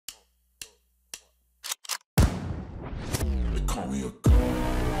call me a god.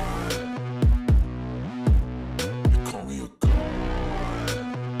 They call me a god.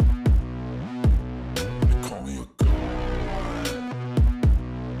 They call me a god.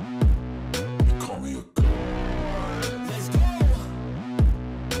 They call me a god. Let's go.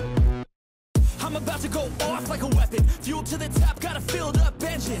 I'm about to go off like a weapon. Fuel to the top, got a filled up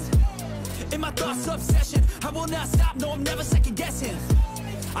engine. In my thoughts, obsession. I will not stop, no, I'm never second guessing.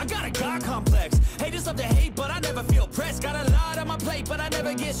 I got a God complex. Haters love to hate, but I never feel pressed. Got a lot on my plate, but I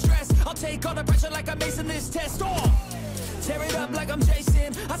never get stressed. I'll take all the pressure like I'm acing this test. Tear it up like I'm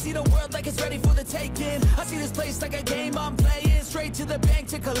Jason. I see the world like it's ready for the taking. I see this place like a game I'm playing. Straight to the bank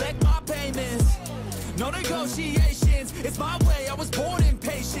to collect my payments. No negotiations, it's my way, I was born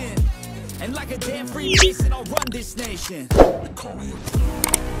impatient. And like a damn Freemason, I'll run this nation. They call me a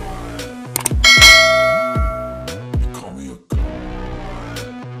god. They call me a god.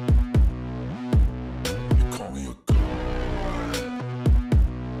 They call me a god.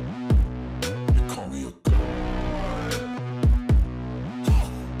 They call me a god.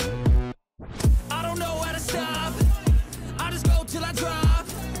 I don't know how to stop. I just go till I drop.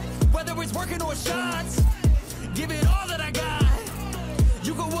 Whether it's working or shots, give it all that I got.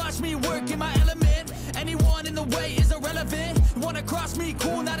 You can watch me work in my element. Anyone in the way is irrelevant. You wanna cross me,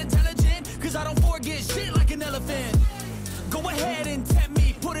 cool, not intelligent. Cause I don't forget shit like an elephant. Go ahead and tempt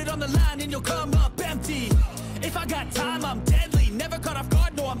me, put it on the line and you'll come up empty. If I got time, I'm deadly. Never caught off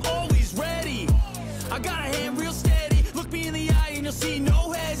guard, no, I'm always ready. I got a hand real steady. Look me in the eye and you'll see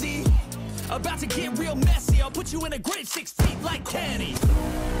no hezzy. About to get real messy. I'll put you in a grave 6 feet like Kenny.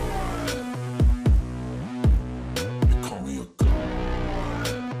 They call me a god.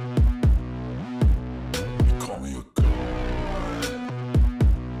 They call me a god.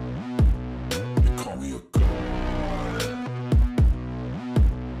 They call me a god.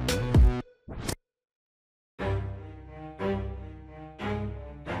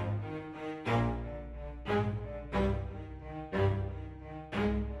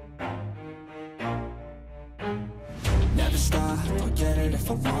 Never stop, I'll get it if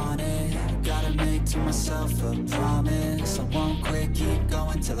I want it. Gotta make to myself a promise. I won't quit, keep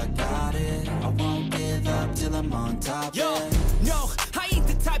going till I got it. I won't give up till I'm on top. Yo, yeah. no, I ain't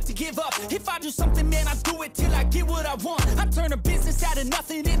the type to give up. If I do something, man, I do it till I get what I want. I turn a business out of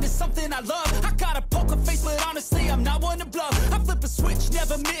nothing into something I love. I got a poker face, but honestly, I'm not one to bluff. I flip a switch,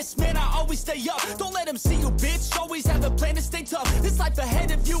 never miss, man, I always stay up. Don't let them see you, bitch, always have a plan to stay tough. This life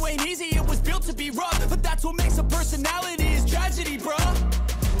ahead of you ain't easy, it was built to be rough. But that's what makes a personality, is tragedy, bruh.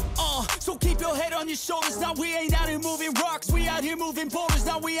 So keep your head on your shoulders. Now we ain't out here moving rocks, we out here moving boulders.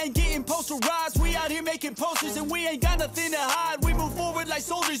 Now we ain't getting posterized, we out here making posters. And we ain't got nothing to hide, we move forward like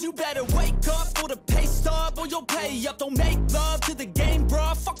soldiers. You better wake up for the pay stub or you'll pay up. Don't make love to the game,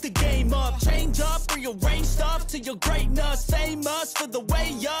 bruh, fuck the game up. Change up, rearrange stuff to your greatness. Famous for the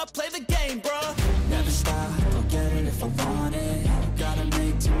way up, play the game, bruh. Never stop, I'll get it if I want it. Gotta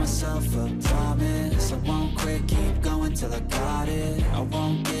make to myself a promise. I won't quit, keep going till I got it. I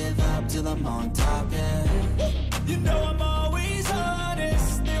won't give up till I'm on top, yeah. You know I'm always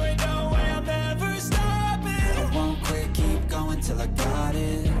honest, there ain't no way I'm ever stopping. I won't quit, keep going till I got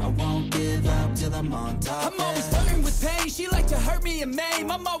it. I won't give up till I'm on top. I'm always flirting with pain, she like to hurt me and maim.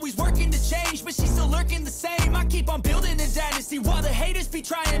 I'm always working to change, but she's still lurking the same. I keep on building a dynasty while the haters be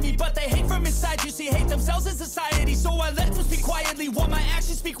trying me. But they hate from inside, you see, hate themselves in society. So I let them speak quietly while my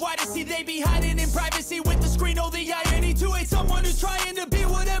actions speak wider. See, they be hiding in privacy with the screen, oh the irony. To hate someone who's trying to be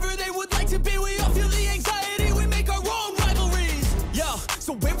whatever they would like to be. We all feel the anxiety, we make our own rivalries. Yo,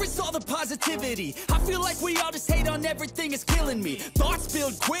 so where is all the positivity? I feel like we all just hate on everything, it's killing me. Thoughts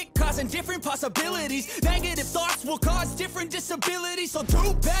build quick, causing different possibilities. Negative thoughts will cause different disabilities. So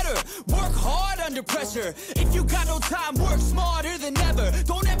do better, work hard under pressure. If you got no time, work smarter than ever.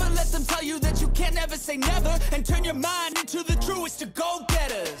 Don't ever let them tell you that you can't never say never. And turn your mind into the truest of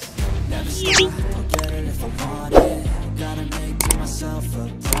go-getters. Never stop, I'll get it if I want it. Gotta make to myself a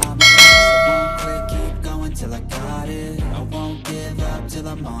promise. I won't quit, keep going till I got it. I won't give up till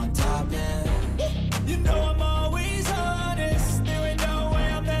I'm on top, yeah. You know I'm always honest, there ain't no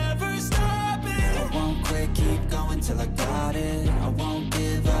way I'm ever stopping. I won't quit, keep going till I got it. I won't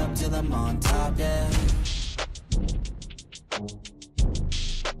give up till I'm on top, yeah.